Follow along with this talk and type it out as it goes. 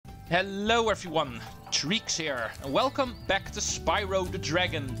Hello everyone, Treecks here, and welcome back to Spyro the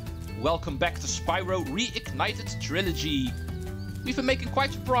Dragon. Welcome back to Spyro Reignited Trilogy. We've been making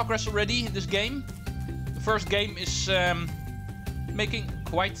quite some progress already in this game. The first game is making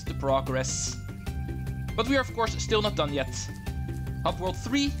quite the progress. But we are of course still not done yet. Hub World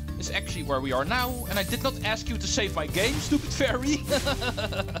 3 is actually where we are now, and I did not ask you to save my game, stupid fairy.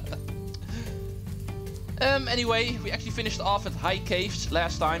 Anyway, we actually finished off at High Caves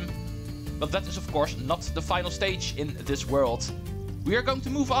last time. But that is of course not the final stage in this world. We are going to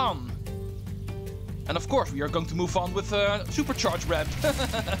move on. And of course we are going to move on with a supercharge ramp.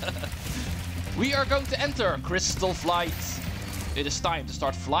 We are going to enter Crystal Flight. It is time to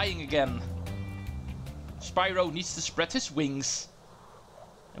start flying again. Spyro needs to spread his wings.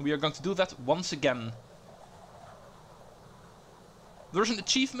 And we are going to do that once again. There's an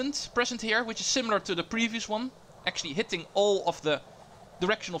achievement present here which is similar to the previous one. Actually hitting all of the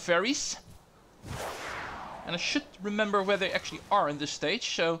directional fairies. And I should remember where they actually are in this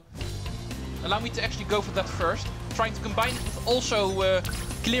stage, so allow me to actually go for that first. Trying to combine it with also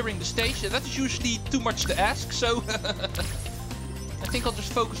clearing the stage. That is usually too much to ask, so I think I'll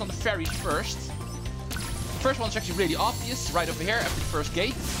just focus on the fairies first. The first one's actually really obvious, right over here after the first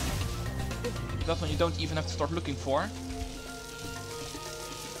gate. That one you don't even have to start looking for.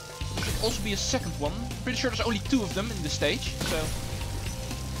 There should also be a second one. I'm pretty sure there's only 2 of them in this stage, so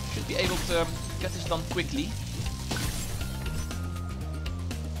should be able to get this done quickly.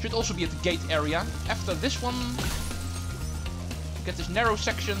 Should also be at the gate area. After this one, get this narrow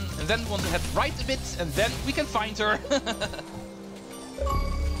section, and then we want to head right a bit, and then we can find her.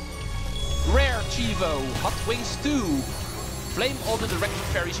 Rare Chivo, Hot Wings 2. Flame all the direction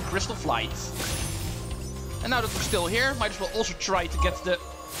fairies in Crystal Flight. And now that we're still here, might as well also try to get the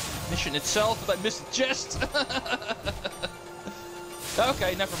mission itself, but I missed the chest.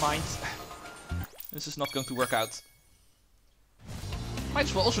 Okay, never mind. This is not going to work out. Might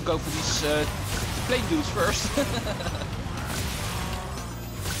as well also go for these plane dudes first.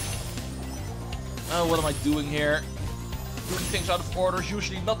 Oh, what am I doing here? Doing things out of order is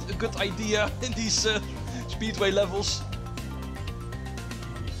usually not a good idea in these speedway levels.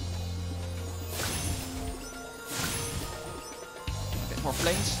 Okay, more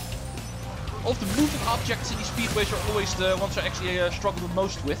planes. All of the moving objects in these speedways are always the ones I actually struggle the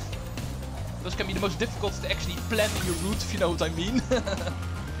most with. Those can be the most difficult to actually plan in your route, if you know what I mean.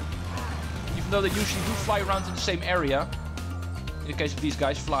 Even though they usually do fly around in the same area. In the case of these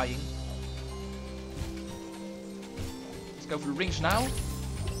guys flying. Let's go for the rings now.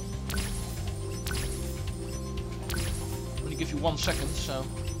 Only give you 1 second, so.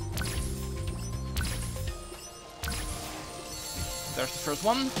 There's the first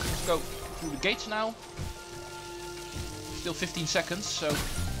one. Let's go through the gates now. Still 15 seconds, so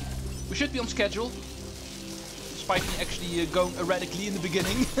we should be on schedule. Despite me actually going erratically in the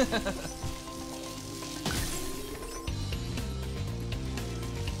beginning.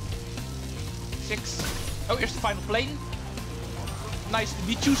 6. Oh, here's the final plane. Nice to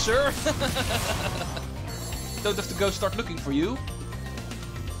meet you, sir. Don't have to go start looking for you.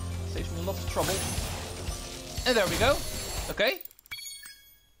 Saves me a lot of trouble. And there we go. Okay.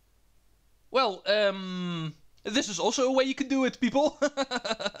 Well, this is also a way you can do it, people.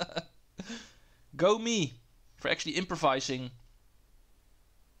 Go me for actually improvising.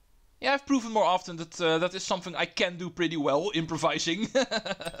 Yeah, I've proven more often that that is something I can do pretty well, improvising.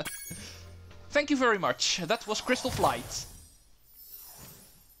 Thank you very much. That was Crystal Flight.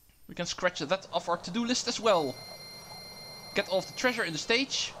 We can scratch that off our to-do list as well. Get all of the treasure in the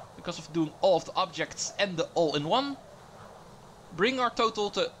stage, because of doing all of the objects and the all-in-one. Bring our total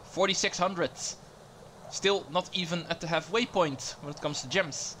to 4,600. Still not even at the halfway point when it comes to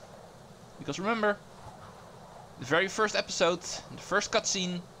gems. Because remember, the very first episode, in the first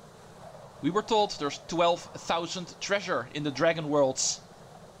cutscene, we were told there's 12,000 treasure in the dragon worlds.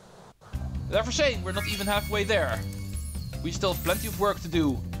 Therefore saying we're not even halfway there. We still have plenty of work to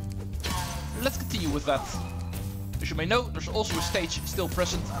do. Let's continue with that. As you may know, there's also a stage still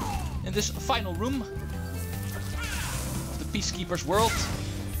present in this final room of the Peacekeeper's world.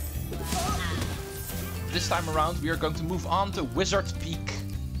 This time around we are going to move on to Wizard Peak.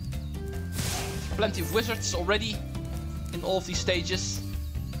 Plenty of wizards already in all of these stages.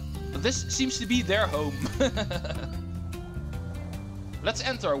 But this seems to be their home. Let's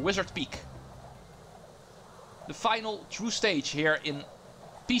enter Wizard Peak. The final true stage here in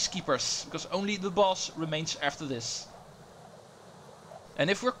Peacekeepers, because only the boss remains after this. And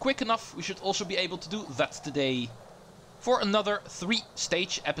if we're quick enough, we should also be able to do that today. For another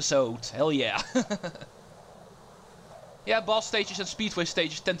 3-stage episode. Hell yeah. Yeah, boss stages and speedway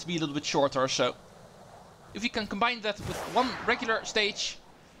stages tend to be a little bit shorter, so if you can combine that with one regular stage,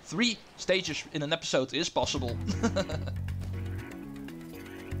 3 stages in an episode is possible.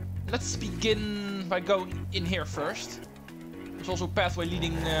 Let's begin by going in here first. There's also a pathway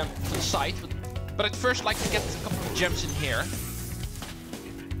leading to the side, but I'd first like to get a couple of gems in here.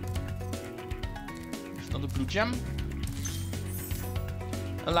 There's another blue gem.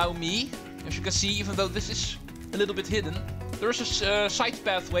 Allow me, as you can see, even though this is a little bit hidden, there's a side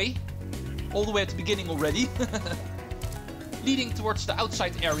pathway all the way at the beginning already, leading towards the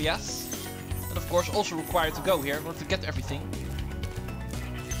outside areas, and of course also required to go here in order to get everything.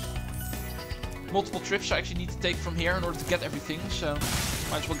 Multiple trips I actually need to take from here in order to get everything, so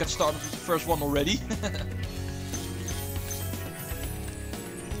might as well get started with the first one already.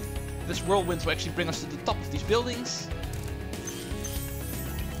 This whirlwind will actually bring us to the top of these buildings.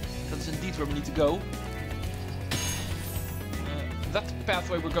 That's indeed where we need to go. That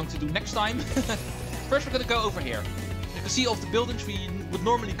pathway we're going to do next time. First we're going to go over here. You can see all of the buildings we would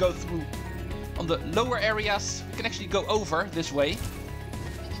normally go through on the lower areas. We can actually go over this way.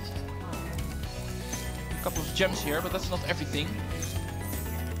 A couple of gems here, but that's not everything.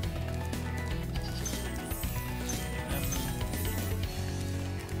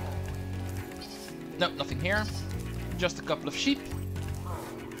 No, nothing here. Just a couple of sheep.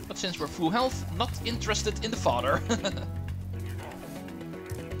 But since we're full health, not interested in the father.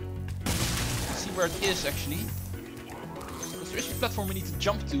 See where it is actually. Because there is a platform we need to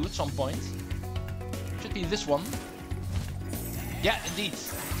jump to at some point. Should be this one. Yeah, indeed.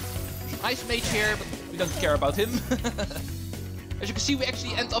 There's an ice mage here, but we don't care about him. As you can see, we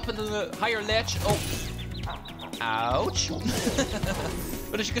actually end up in the higher ledge. Oh, ouch.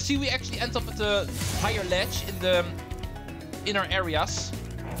 But as you can see, we actually end up at the higher ledge in the inner areas.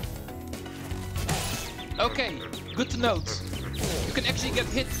 Okay, good to note. You can actually get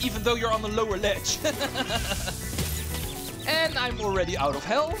hit even though you're on the lower ledge. And I'm already out of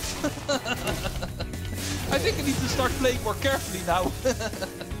health. I think I need to start playing more carefully now.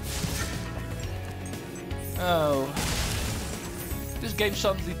 Oh. This game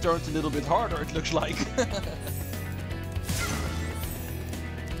suddenly turned a little bit harder, it looks like.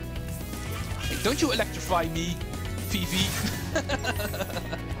 Hey, don't you electrify me, Vivi.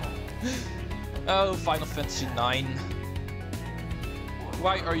 Oh, Final Fantasy IX.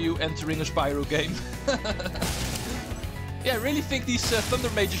 Why are you entering a Spyro game? Yeah, I really think these Thunder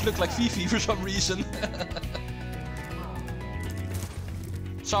Mages look like Vivi for some reason.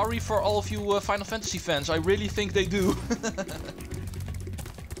 Sorry for all of you Final Fantasy fans, I really think they do.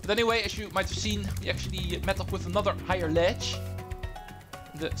 But anyway, as you might have seen, we actually met up with another higher ledge.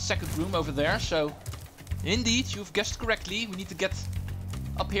 The second room over there, so indeed, you've guessed correctly, we need to get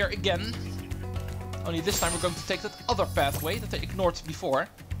up here again. Only this time we're going to take that other pathway that I ignored before.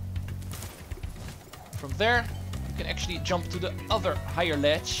 From there, you can actually jump to the other higher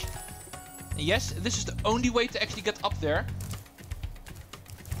ledge. And yes, this is the only way to actually get up there.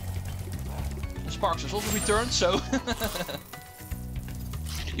 The Sparks has also returned, so...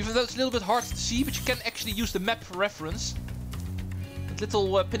 Even though it's a little bit hard to see, but you can actually use the map for reference. That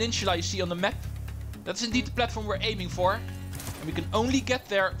little peninsula you see on the map. That's indeed the platform we're aiming for. And we can only get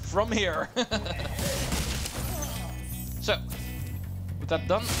there from here. So, with that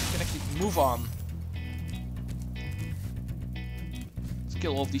done, we can actually move on. Let's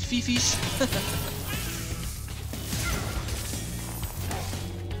kill all of these Fifis.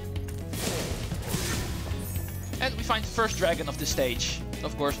 And we find the first dragon of this stage.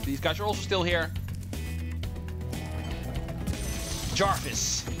 Of course, these guys are also still here.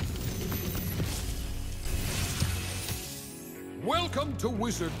 Jarvis. Welcome to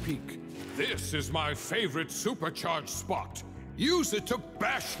Wizard Peak. This is my favorite supercharged spot. Use it to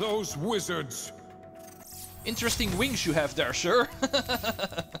bash those wizards. Interesting wings you have there, sir.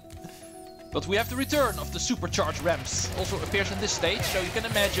 But we have the return of the supercharged ramps. Also appears in this stage, so you can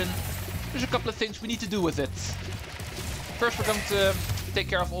imagine there's a couple of things we need to do with it. First we're going to take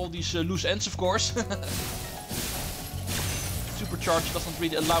care of all these loose ends, of course. Supercharge doesn't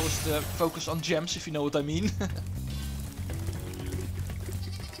really allow us to focus on gems, if you know what I mean.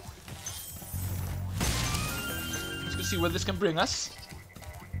 Let's see where this can bring us.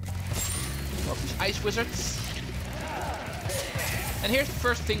 More of these ice wizards. And here's the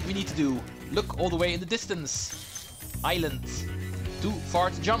first thing we need to do. Look all the way in the distance. Island. Too far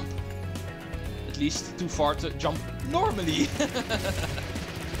to jump. At least too far to jump normally.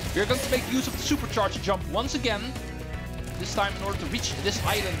 We're going to make use of the supercharged jump once again. This time in order to reach this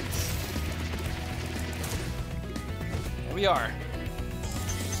island. Here we are.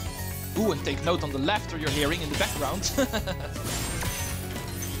 Ooh, and take note on the laughter you're hearing in the background.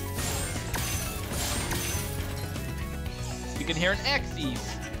 You can hear an egg thief.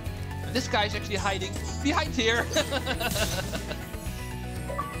 And this guy's actually hiding behind here.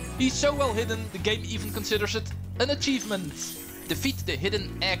 He's so well hidden, the game even considers it an achievement. Defeat the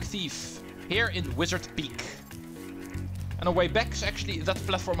hidden egg thief here in Wizard Peak. And our way back is actually that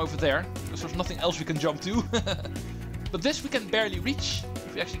platform over there, because there's nothing else we can jump to. But this we can barely reach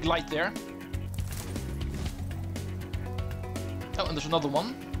if we actually glide there. Oh, and there's another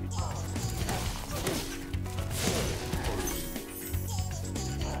one.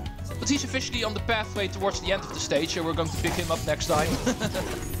 But he's officially on the pathway towards the end of the stage, so we're going to pick him up next time.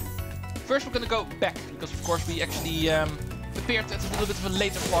 First we're going to go back, because of course we actually appeared at a little bit of a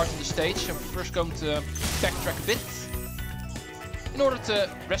later part of the stage. So we're first going to backtrack a bit. In order to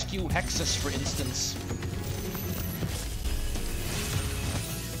rescue hexes, for instance.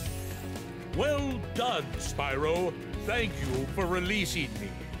 Well done, Spyro. Thank you for releasing me.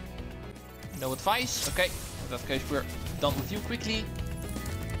 No advice. Okay, in that case we're done with you quickly.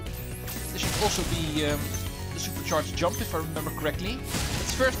 This should also be the supercharged jump, if I remember correctly.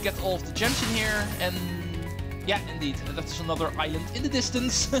 Let's first get all of the gems in here, and yeah, indeed, that's another island in the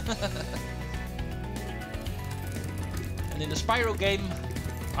distance. And in the Spyro game,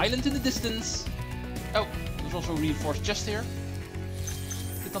 island in the distance. Oh, there's also a reinforced chest here.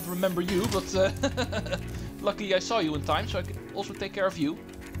 Did not remember you, but luckily I saw you in time, so I can also take care of you.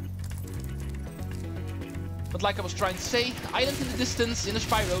 But like I was trying to say, island in the distance in a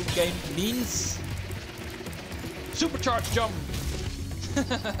Spyro game means supercharged jump.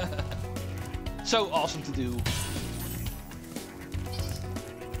 So awesome to do.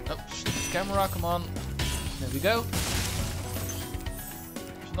 Oh, stupid camera, come on. There we go.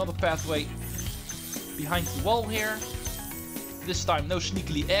 There's another pathway behind the wall here. This time no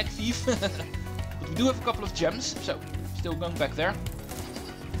sneakily egg thief. But we do have a couple of gems, so still going back there.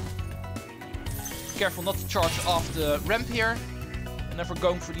 Careful not to charge off the ramp here. And never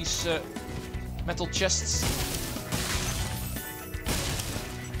going for these metal chests.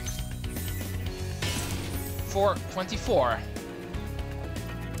 For 24.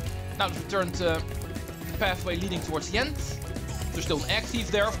 Now let's return to the pathway leading towards the end. There's still an egg thief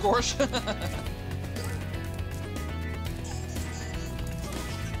there, of course. 2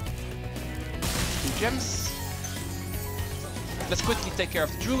 gems. Let's quickly take care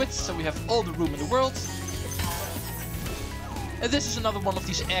of the druids, so we have all the room in the world. And this is another one of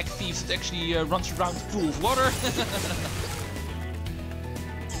these egg thieves that actually runs around the pool of water.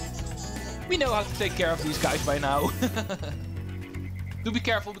 We know how to take care of these guys by now. Do be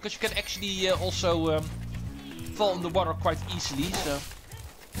careful, because you can actually also fall in the water quite easily, so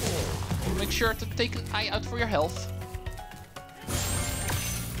make sure to take an eye out for your health.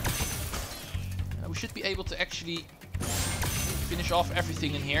 We should be able to actually finish off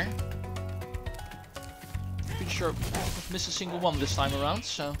everything in here. Pretty sure I've missed a single one this time around,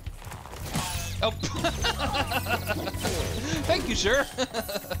 so... Oh! Thank you, sir!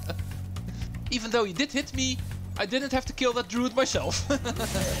 Even though he did hit me, I didn't have to kill that druid myself.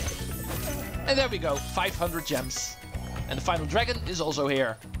 And there we go, 500 gems. And the final dragon is also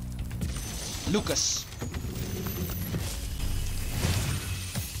here. Lucas.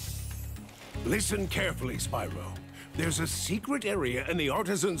 Listen carefully, Spyro. There's a secret area in the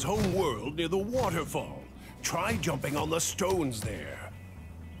artisan's home world near the waterfall. Try jumping on the stones there.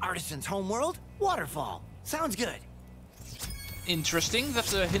 Artisan's home world? Waterfall. Sounds good. Interesting that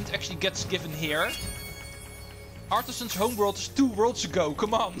the hint actually gets given here. Artisan's homeworld is 2 worlds ago,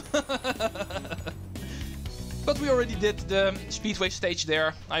 come on! But we already did the speedway stage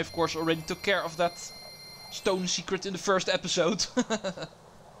there. I of course already took care of that stone secret in the first episode.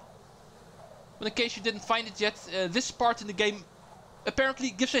 But in case you didn't find it yet, this part in the game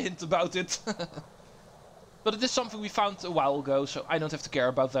apparently gives a hint about it. But it is something we found a while ago, so I don't have to care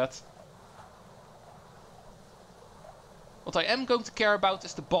about that. What I am going to care about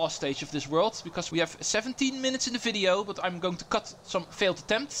is the boss stage of this world, because we have 17 minutes in the video, but I'm going to cut some failed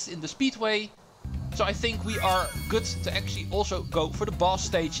attempts in the speedway. So I think we are good to actually also go for the boss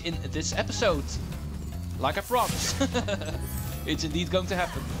stage in this episode. Like I promised. It's indeed going to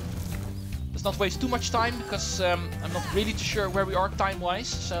happen. Let's not waste too much time, because I'm not really too sure where we are time-wise.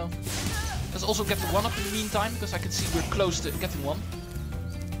 So let's also get the 1-up in the meantime, because I can see we're close to getting one.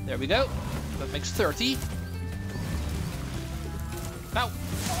 There we go. That makes 30. Now,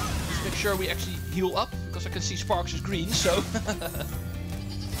 let's make sure we actually heal up, because I can see Sparks is green, so...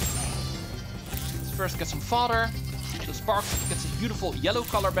 Let's first get some fodder, so Sparks gets his beautiful yellow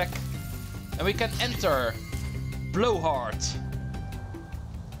color back. And we can enter Blowhard.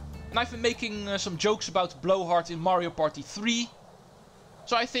 And I've been making some jokes about Blowhard in Mario Party 3.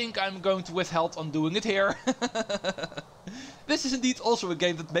 So I think I'm going to withhold on doing it here. This is indeed also a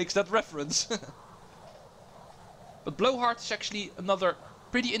game that makes that reference. But Blowhard is actually another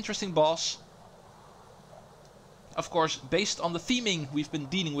pretty interesting boss. Of course, based on the theming we've been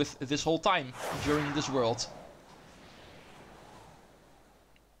dealing with this whole time during this world.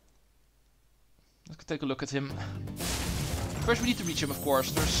 Let's take a look at him. First we need to reach him, of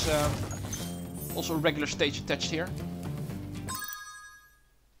course. There's also a regular stage attached here.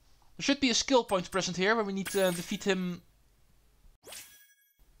 There should be a skill point present here where we need to defeat him.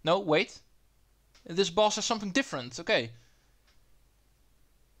 No, wait. This boss has something different. Okay.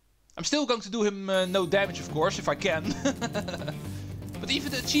 I'm still going to do him no damage, of course, if I can. But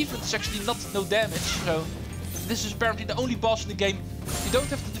even the achievement is actually not no damage. So this is apparently the only boss in the game you don't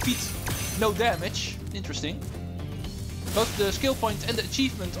have to defeat no damage. Interesting. Both the skill point and the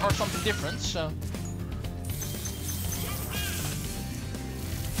achievement are something different, so...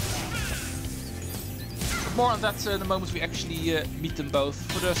 But more on that the moment we actually meet them both.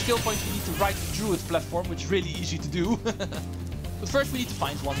 For the skill point we need to ride the Druid platform, which is really easy to do. But first we need to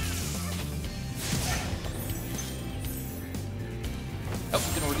find one. Oh,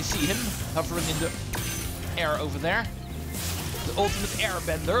 you can already see him hovering in the air over there. The ultimate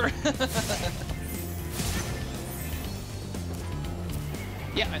Airbender.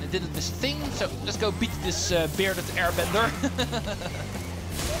 Yeah, and it didn't miss a thing, so let's go beat this bearded Airbender.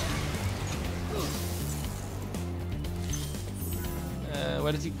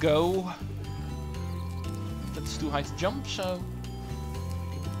 Where did he go? That's too high to jump, so...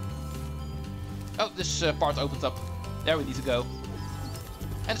 Oh, this part opened up. There we need to go.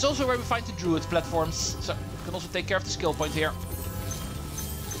 And it's also where we find the Druid platforms, so we can also take care of the skill point here.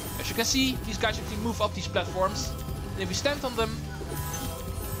 As you can see, these guys actually move up these platforms. And if we stand on them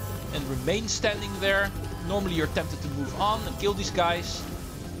and remain standing there, normally you're tempted to move on and kill these guys.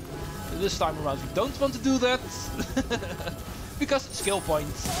 But this time around we don't want to do that. Because skill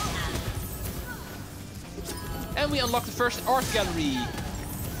points. And we unlock the first art gallery.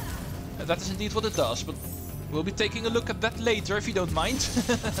 And that is indeed what it does, but we'll be taking a look at that later if you don't mind.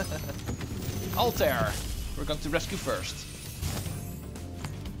 Altair, we're going to rescue first.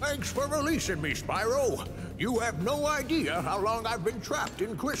 Thanks for releasing me, Spyro. You have no idea how long I've been trapped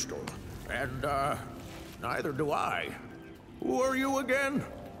in Crystal. And, neither do I. Who are you again?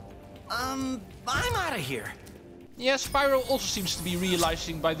 I'm out of here. Yeah, Spyro also seems to be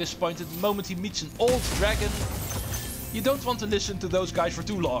realizing by this point that the moment he meets an old dragon, you don't want to listen to those guys for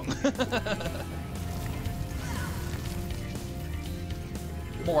too long.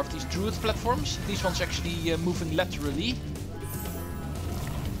 More of these Druid platforms. These ones actually moving laterally.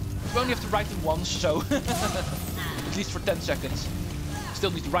 We only have to ride them once, so at least for 10 seconds.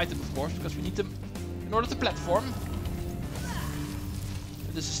 Still need to ride them, of course, because we need them in order to platform.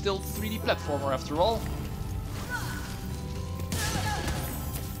 And this is still a 3D platformer after all.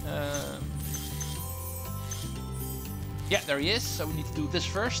 Yeah, there he is. So we need to do this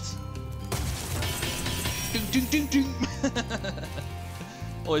first. Ding, ding, ding, ding.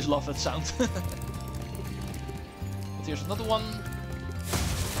 Always love that sound. But here's another one.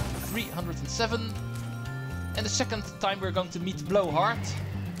 307. And the second time we're going to meet Blowhard.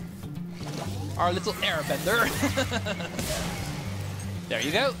 Our little Airbender. There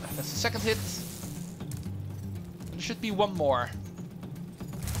you go. That's the second hit. And there should be one more.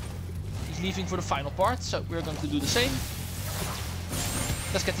 He's leaving for the final part, so we're going to do the same.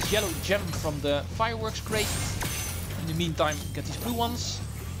 Let's get this yellow gem from the fireworks crate. In the meantime, get these blue ones.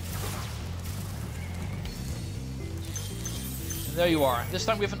 And there you are. This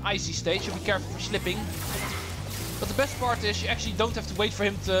time we have an icy stage, so be careful for slipping. But the best part is you actually don't have to wait for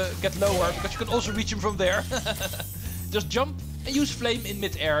him to get lower, because you can also reach him from there. Just jump and use flame in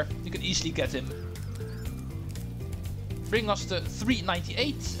mid-air. You can easily get him. Bring us to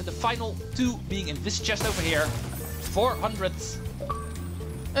 398, and the final two being in this chest over here. 400.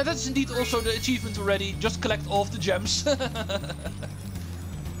 And that's indeed also the achievement already. Just collect all of the gems.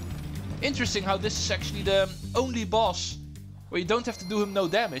 Interesting how this is actually the only boss where you don't have to do him no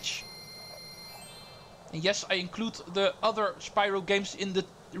damage. And yes, I include the other Spyro games in the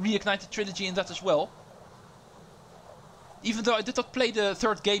Reignited Trilogy in that as well. Even though I did not play the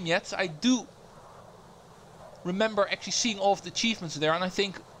third game yet, I do remember actually seeing all of the achievements there. And I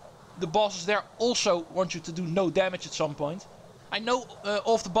think the bosses there also want you to do no damage at some point. I know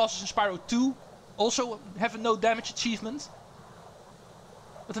all of the bosses in Spyro 2 also have a no damage achievement.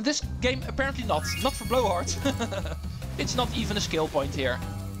 But in this game apparently not. Not for Blowhard. It's not even a skill point here.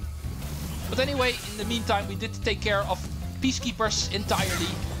 But anyway, in the meantime we did take care of Peacekeepers entirely.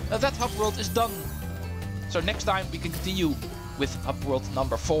 that hub world is done. So next time we can continue with hub world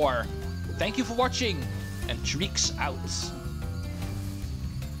number 4. Thank you for watching, and Treecks out.